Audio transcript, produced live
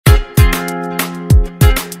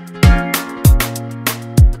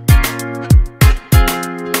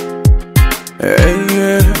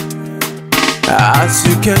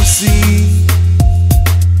can see.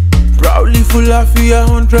 Proudly FULAFIA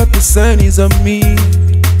 100% is on me.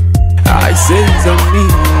 I say it's on me.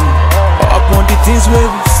 Upon the things where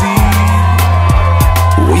we see,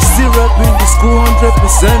 we still rap in the school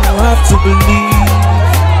 100%. You have to believe.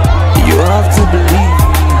 You have to believe.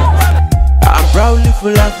 I'm proudly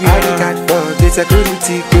FULAFIA. ID card for gate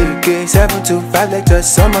security, KK 725 like the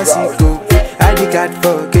summer sequel. ID card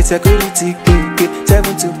for gate security, KK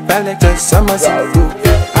 725 like the summer sequel.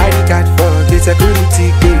 ID card for gate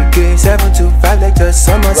security, KK 725 like the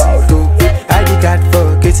summer sequel. ID card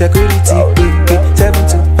for gate security, KK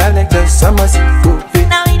 725 like the summer sequel.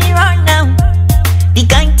 Now in the run now, the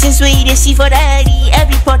kind things we they see for daddy.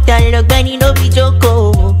 Every portal look when you know we joke.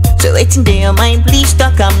 So waiting there your mind, please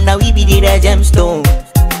talk. Now we be the gemstone.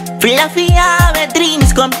 FULAFIA, where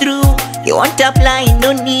dreams come true. You want to apply,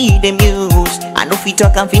 no need the muse. I know if we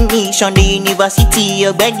talk and finish on the university,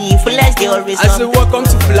 your body full as they always I say welcome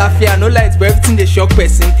to FULAFIA, no lights but everything they shock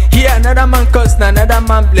person. Here another man curse, another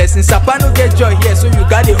man blessing. Sapa no get joy here, so you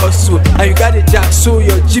got the hustle and you got the jack, so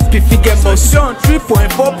your GP figure must on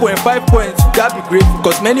 3.4.5 points. You gotta be grateful,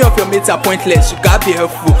 cause many of your mates are pointless. You gotta be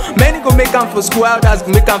helpful. Many go make them for school, others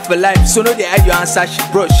go make them for life. So no they hide your answer, she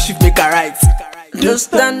bro, she make her right.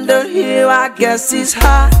 Just under here, I guess it's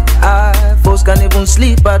high. Folks can't even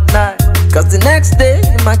sleep at night, cause the next day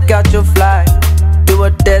you might catch your flight. Do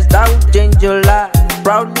a test that will change your life.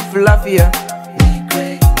 Proudly FULAFIA,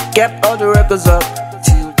 kept all the records up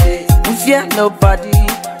till day. We fear nobody,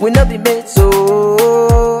 we not be made so.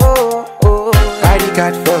 ID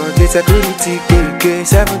card for gate security, KK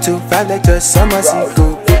 725 like the summer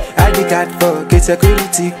sequel. ID card for gate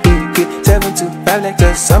security, KK 725 like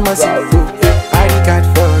the summer sequel. ID card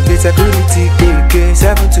for gate security, KK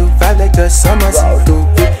 725 like the summer sequel.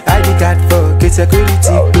 ID card for gate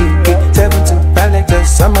security, KK 725 like the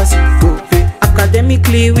summer sequel.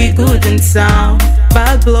 Academically we good and sound.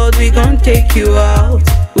 Bad blood we gon' take you out.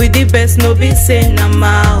 We the best, no be saying I'm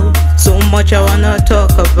out. So much I wanna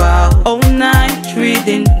talk about. All night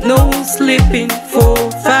reading, no sleeping.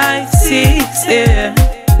 4, 5, 6, yeah.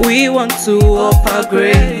 We want to up our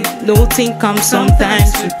grade. No thing comes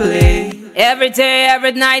sometimes we play. Every day,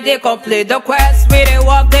 every night they complete the quest. We they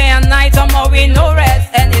work day and night, tomorrow we no rest.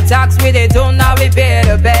 Any tax we they do now we pay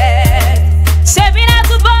the best. Shaping out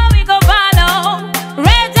to ball we go follow.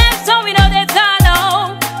 Red and so we know they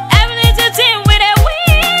follow. Every little team we they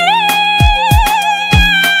win.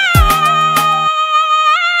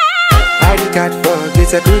 ID card for gate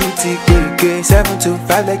security, KK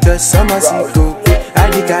 725 like the summer sequel.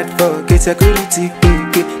 ID card for gate security,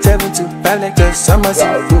 KK 725 like the summer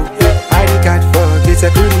sequel. ID card for gate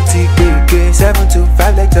security, KK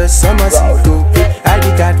 725 like the summer sequel.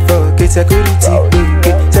 ID card for gate security,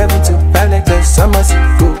 KK 725 like the summer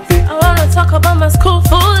sequel. I wanna talk about my school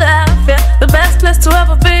FULAFIA, the best place to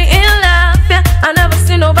ever be in life. Yeah, I never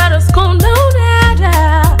seen no better school, no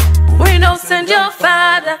data. We don't send your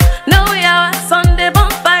father, no we are Sunday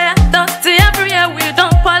bonfire. Dusty every year, we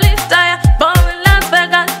don't polish tire. Boring Las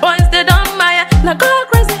Vegas, boys they don't mire. Now go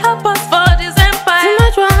crazy, help us for this empire. Too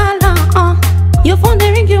much wahala, your phone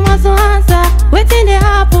they ring, you must answer. Waiting they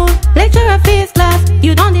happen, lecturer face class.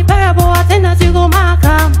 You don't the parable, attendance you go mark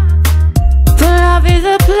 'em. Love is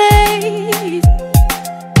a place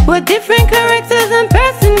with different characters and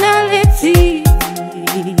personalities.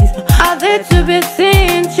 Are there to be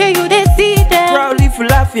seen? Show you they see them. Proudly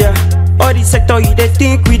FULAFIA, all the sector you they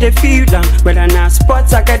think we they feel them. Whether now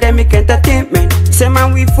sports, academic, entertainment. Say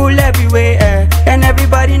man we full everywhere, and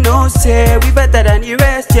everybody knows say we better than the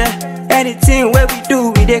rest, yeah. Anything where we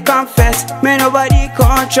do, we they confess. Man, nobody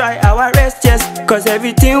can't try our rest, yes. Cause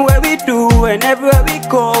everything where we do and everywhere we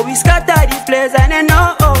go, we scatter the place and they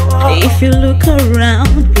know. If you look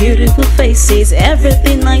around, beautiful faces,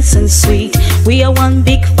 everything nice and sweet. We are one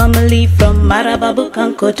big family from Maraba,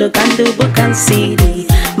 Bukanko to Gandu, Bukan City.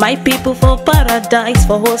 My people for paradise,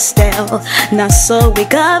 for hostel. Now so we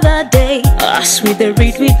gather day. Us with the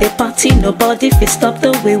read, with the party, nobody fi stop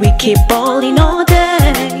the way we keep balling all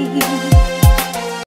day.